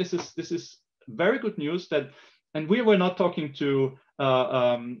think this is very good news. That, and we were not talking to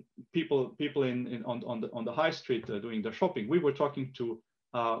people on the high street doing their shopping. We were talking to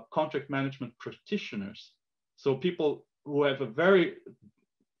contract management practitioners. So people who have a very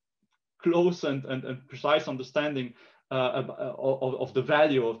close and precise understanding of the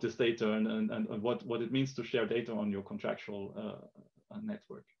value of this data and what it means to share data on your contractual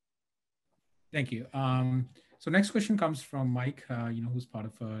network. Thank you. So next question comes from Mike, who's part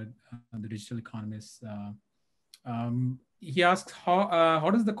of the Digital Economist. He asks,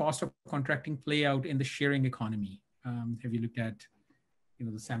 how does the cost of contracting play out in the sharing economy? Have you looked at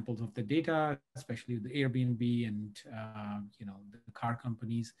the samples of the data, especially the Airbnb and the car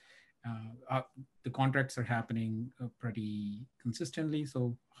companies? The contracts are happening pretty consistently.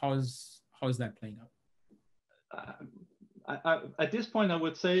 So how is that playing out? At this point, I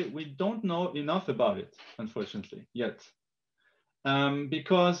would say we don't know enough about it, unfortunately, yet.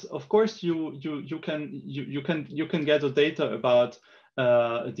 Because of course you can get the data about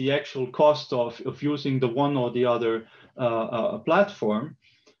the actual cost of using the one or the other platform,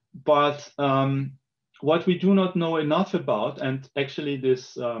 but what we do not know enough about, and actually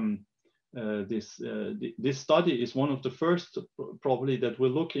this study is one of the first probably that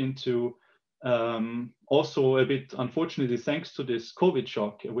will look into, also a bit, unfortunately, thanks to this COVID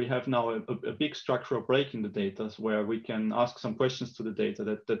shock, we have now a big structural break in the data where we can ask some questions to the data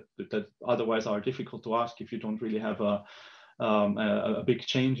that otherwise are difficult to ask if you don't really have a big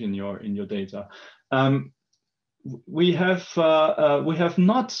change in your data. We have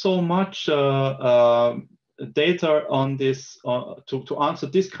not so much data on this to answer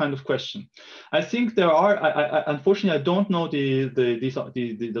this kind of question. I think there are. Unfortunately, I don't know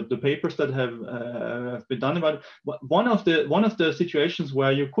the papers that have been done about it. One of the situations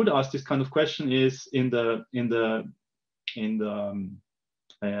where you could ask this kind of question is in the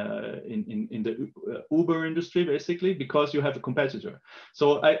Uber industry, basically, because you have a competitor.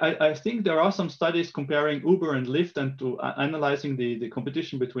 So I think there are some studies comparing Uber and Lyft and to analyzing the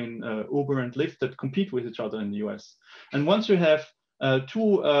competition between Uber and Lyft that compete with each other in the US. And once you have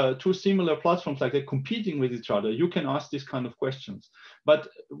two similar platforms like that competing with each other, you can ask these kind of questions. But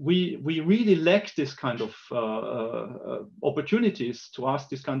we really lack this kind of opportunities to ask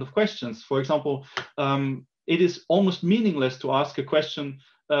these kind of questions. For example, it is almost meaningless to ask a question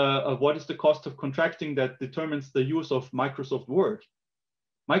of what is the cost of contracting that determines the use of Microsoft Word.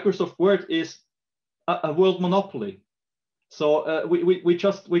 Microsoft Word is a world monopoly. So we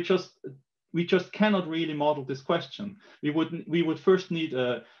just cannot really model this question. We would first need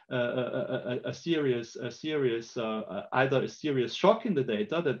a serious either a serious shock in the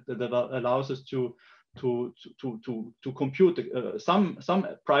data that allows us to compute some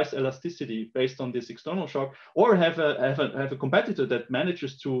price elasticity based on this external shock, or have a competitor that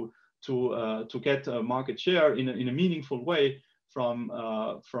manages to get a market share in a meaningful way from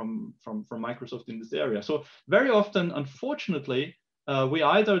Microsoft in this area. So very often, unfortunately, we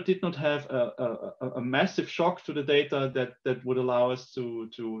either did not have a massive shock to the data that would allow us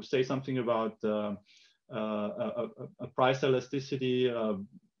to say something about a price elasticity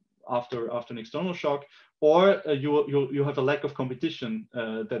after an external shock, or you have a lack of competition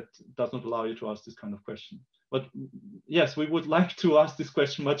that does not allow you to ask this kind of question. But yes, we would like to ask this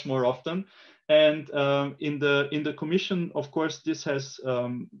question much more often. And in the Commission, of course, this has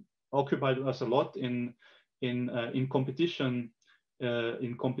occupied us a lot in competition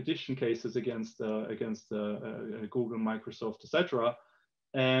cases against Google, Microsoft, etc.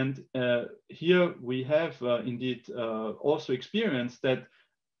 And here we have indeed also experienced that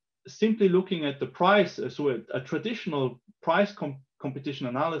simply looking at the price, so a traditional price competition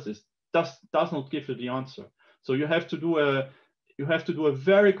analysis does not give you the answer. So you have to do a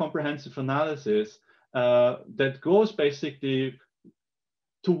very comprehensive analysis that goes basically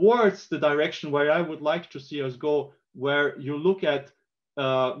towards the direction where I would like to see us go, where you look at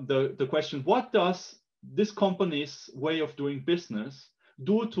the question, what does this company's way of doing business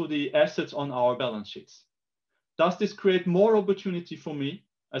do to the assets on our balance sheets? Does this create more opportunity for me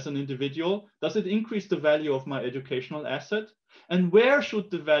as an individual? Does it increase the value of my educational asset? And where should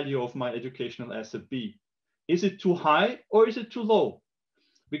the value of my educational asset be? Is it too high or is it too low?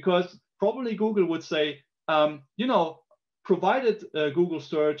 Because probably Google would say, you know, provided Google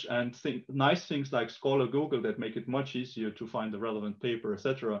search and nice things like Scholar Google that make it much easier to find the relevant paper,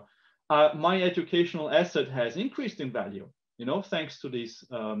 etc., my educational asset has increased in value, you know, thanks to these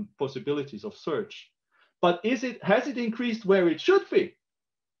possibilities of search. But has it increased where it should be?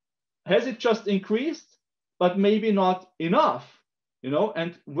 Has it just increased, but maybe not enough, you know?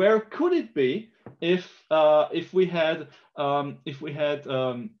 And where could it be if we had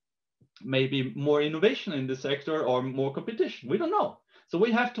maybe more innovation in the sector or more competition? We don't know. So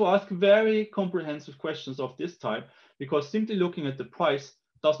we have to ask very comprehensive questions of this type, because simply looking at the price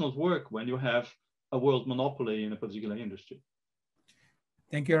does not work when you have a world monopoly in a particular industry.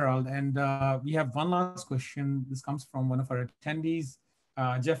 Thank you, Harald. And we have one last question. This comes from one of our attendees,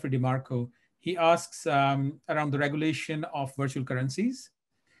 Jeffrey DeMarco. He asks around the regulation of virtual currencies.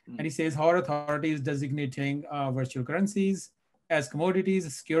 And he says, how are authorities designating virtual currencies as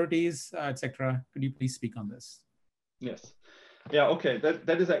commodities, securities, etc.? Could you please speak on this? Yes. Yeah. Okay.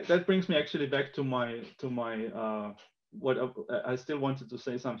 That brings me actually back to my what I still wanted to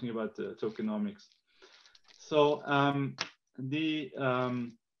say something about the tokenomics. So the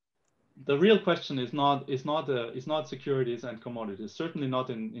real question is not securities and commodities. Certainly not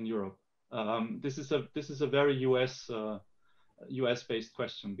in Europe. This is a very US based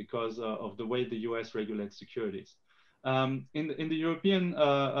question because of the way the US regulates securities. In the European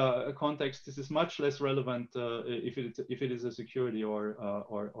context, this is much less relevant if it is a security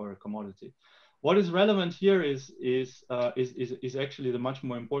or a commodity. What is relevant here is actually the much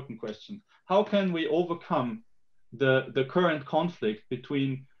more important question. How can we overcome the current conflict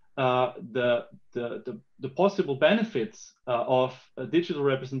between the possible benefits of a digital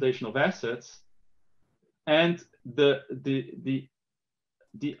representation of assets and the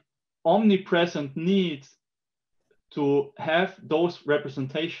omnipresent need to have those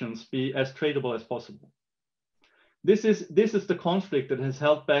representations be as tradable as possible? This is the conflict that has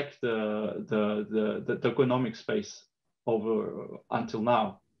held back the economic space until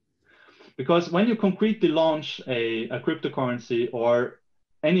now. Because when you concretely launch a cryptocurrency or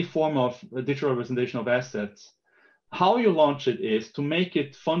any form of digital representation of assets, how you launch it is to make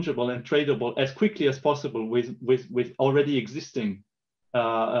it fungible and tradable as quickly as possible with already existing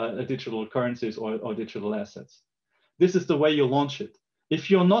digital currencies or digital assets. This is the way you launch it. If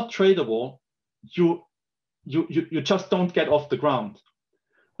you're not tradable, you just don't get off the ground.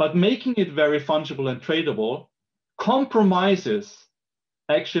 But making it very fungible and tradable compromises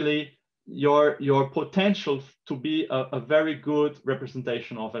actually your potential to be a very good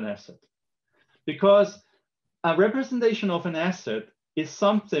representation of an asset. Because a representation of an asset is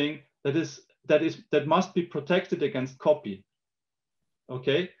something that must be protected against copy.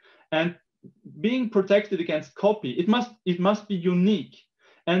 Okay? And being protected against copy, it must be unique.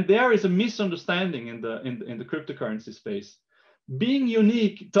 And there is a misunderstanding in the cryptocurrency space. Being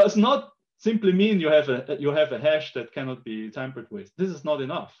unique does not simply mean you have a hash that cannot be tampered with. This is not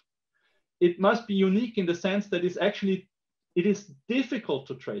enough. It must be unique in the sense that it is difficult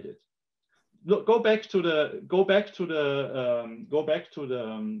to trade it. Look, go back to the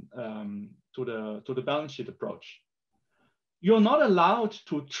balance sheet approach. You're not allowed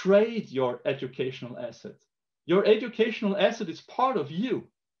to trade your educational asset. Your educational asset is part of you.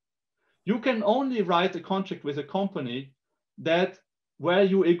 You can only write a contract with a company where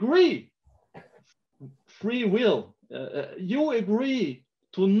you agree, free will, you agree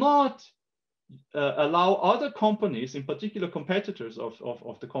to not allow other companies, in particular competitors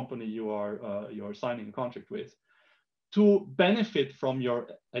of the company you are signing a contract with, to benefit from your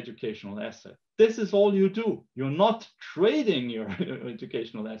educational asset. This is all you do. You're not trading your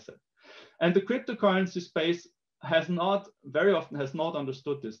educational asset. And the cryptocurrency space has not, very often has not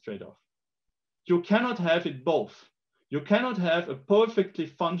understood this trade-off. You cannot have it both. You cannot have a perfectly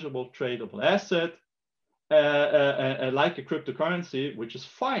fungible tradable asset like a cryptocurrency, which is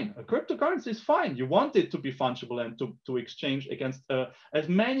fine. A cryptocurrency is fine. You want it to be fungible and to exchange against as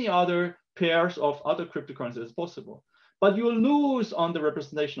many other pairs of other cryptocurrencies as possible. But you lose on the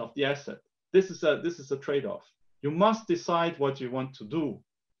representation of the asset. This is a trade-off. You must decide what you want to do.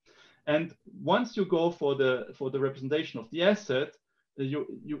 And once you go for the representation of the asset,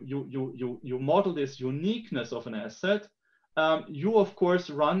 you model this uniqueness of an asset. You of course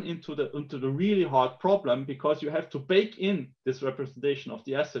run into the really hard problem, because you have to bake in this representation of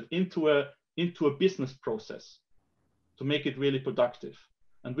the asset into a business process to make it really productive.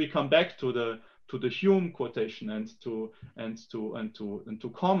 And we come back to the Hume quotation and to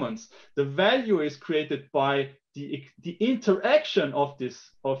commons. The value is created by the interaction of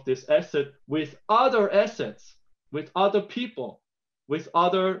this asset with other assets, with other people, with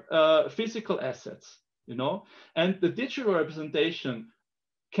other physical assets, you know. And the digital representation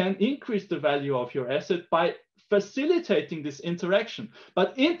can increase the value of your asset by facilitating this interaction.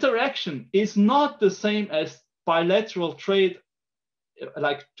 But interaction is not the same as bilateral trade,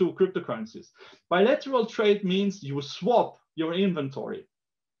 like two cryptocurrencies. Bilateral trade means you swap your inventory.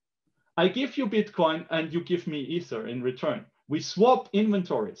 I give you Bitcoin and you give me Ether in return. We swap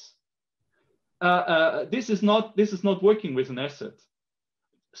inventories. This is not working with an asset.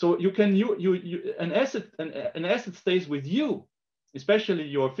 So you can an asset stays with you, especially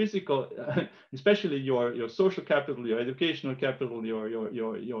your physical, especially your social capital, your educational capital,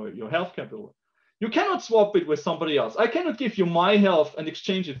 your health capital. You cannot swap it with somebody else. I cannot give you my health and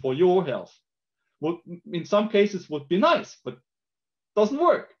exchange it for your health. Well, in some cases would be nice, but doesn't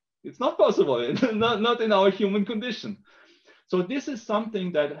work. It's not possible, not in our human condition. So this is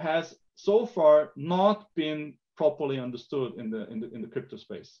something that has so far not been properly understood in the crypto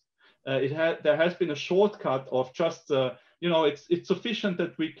space. There has been a shortcut of just you know, it's sufficient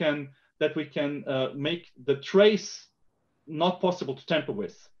that we can make the trace not possible to tamper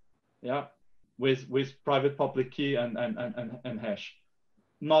with, yeah, with private public key and hash.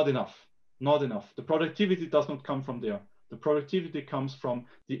 Not enough. The productivity does not come from there. The productivity comes from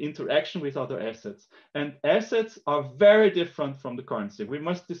the interaction with other assets, and assets are very different from the currency. We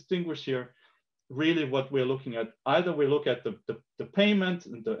must distinguish here really what we're looking at. Either we look at the payment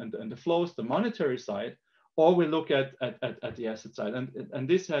and the flows, the monetary side, or we look at the asset side. And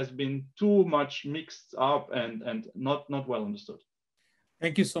this has been too much mixed up and not well understood.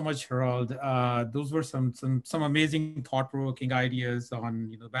 Thank you so much, Harald. Those were some amazing thought-provoking ideas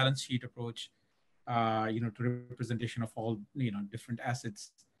on, you know, balance sheet approach, you know, to representation of all, you know, different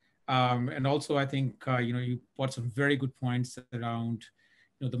assets. And also, I think, you know, you brought some very good points around,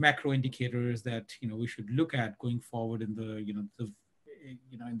 you know, the macro indicators that, you know, we should look at going forward in the, you know,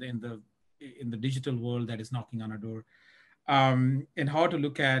 in the digital world that is knocking on our door, and how to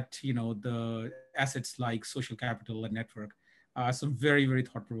look at, you know, the assets like social capital and network. Some very, very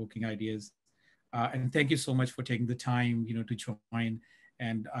thought-provoking ideas. And thank you so much for taking the time, you know, to join.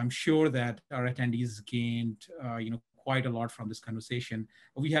 And I'm sure that our attendees gained, you know, quite a lot from this conversation.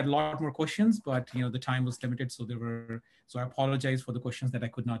 We had a lot more questions, but, you know, the time was limited. So I apologize for the questions that I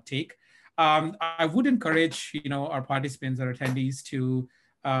could not take. I would encourage, you know, our participants, our attendees to,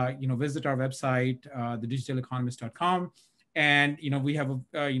 you know, visit our website, thedigital-economist.com. And, you know, we have,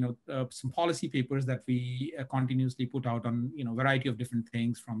 some policy papers that we continuously put out on, you know, variety of different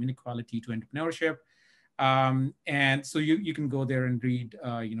things from inequality to entrepreneurship. And so you can go there and read,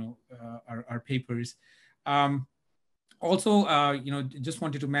 you know, our papers. Also, you know, just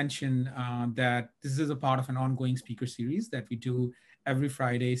wanted to mention that this is a part of an ongoing speaker series that we do every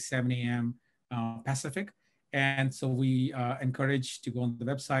Friday, 7 a.m. Pacific. And so we encourage to go on the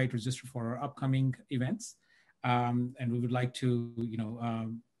website, register for our upcoming events. And we would like to, you know,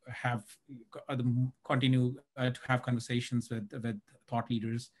 continue to have conversations with thought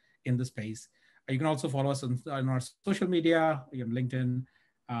leaders in the space. You can also follow us on our social media, you know, LinkedIn,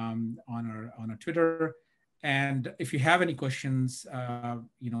 on our Twitter. And if you have any questions,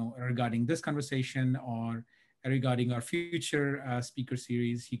 you know, regarding this conversation or regarding our future speaker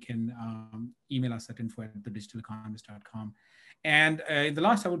series, you can email us at info@thedigital-economist.com. And in the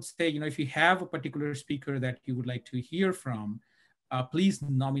last, I would say, you know, if you have a particular speaker that you would like to hear from, please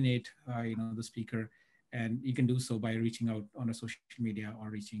nominate, you know, the speaker, and you can do so by reaching out on our social media or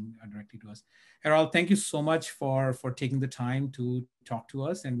reaching directly to us. Harald, thank you so much for taking the time to talk to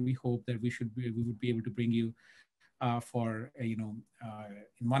us, and we hope that we would be able to bring you for, you know,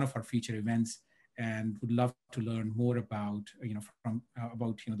 in one of our future events. and would love to learn more about,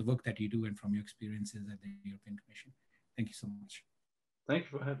 the work that you do and from your experiences at the European Commission. Thank you so much. Thank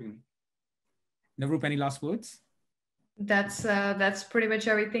you for having me. Navroop, any last words? That's pretty much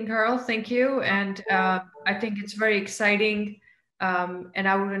everything, Harald. Thank you. And I think it's very exciting. And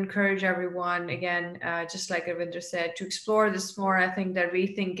I would encourage everyone, again, just like Arvinder said, to explore this more. I think that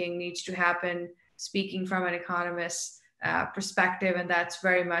rethinking needs to happen, speaking from an economist's perspective, and that's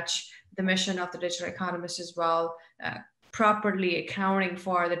very much the mission of the Digital Economist as well. Properly accounting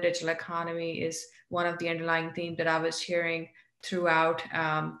for the digital economy is one of the underlying themes that I was hearing throughout,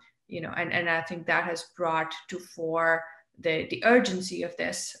 and I think that has brought to fore the urgency of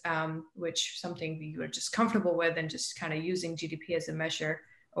this, which something we were just comfortable with and just kind of using GDP as a measure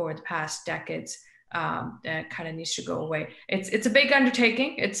over the past decades. That kind of needs to go away. It's a big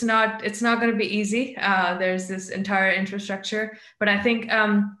undertaking. It's not going to be easy. There's this entire infrastructure, but I think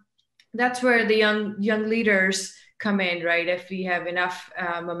that's where the young leaders come in, right? If we have enough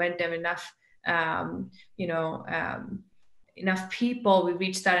momentum, enough enough people, we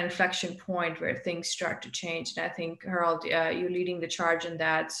reach that inflection point where things start to change. And I think, Harald, you're leading the charge in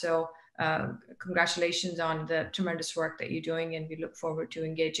that. So congratulations on the tremendous work that you're doing, and we look forward to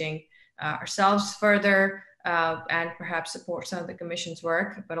engaging ourselves further and perhaps support some of the Commission's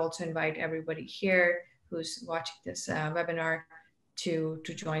work, but also invite everybody here who's watching this webinar to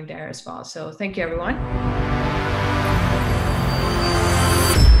join there as well. So thank you, everyone.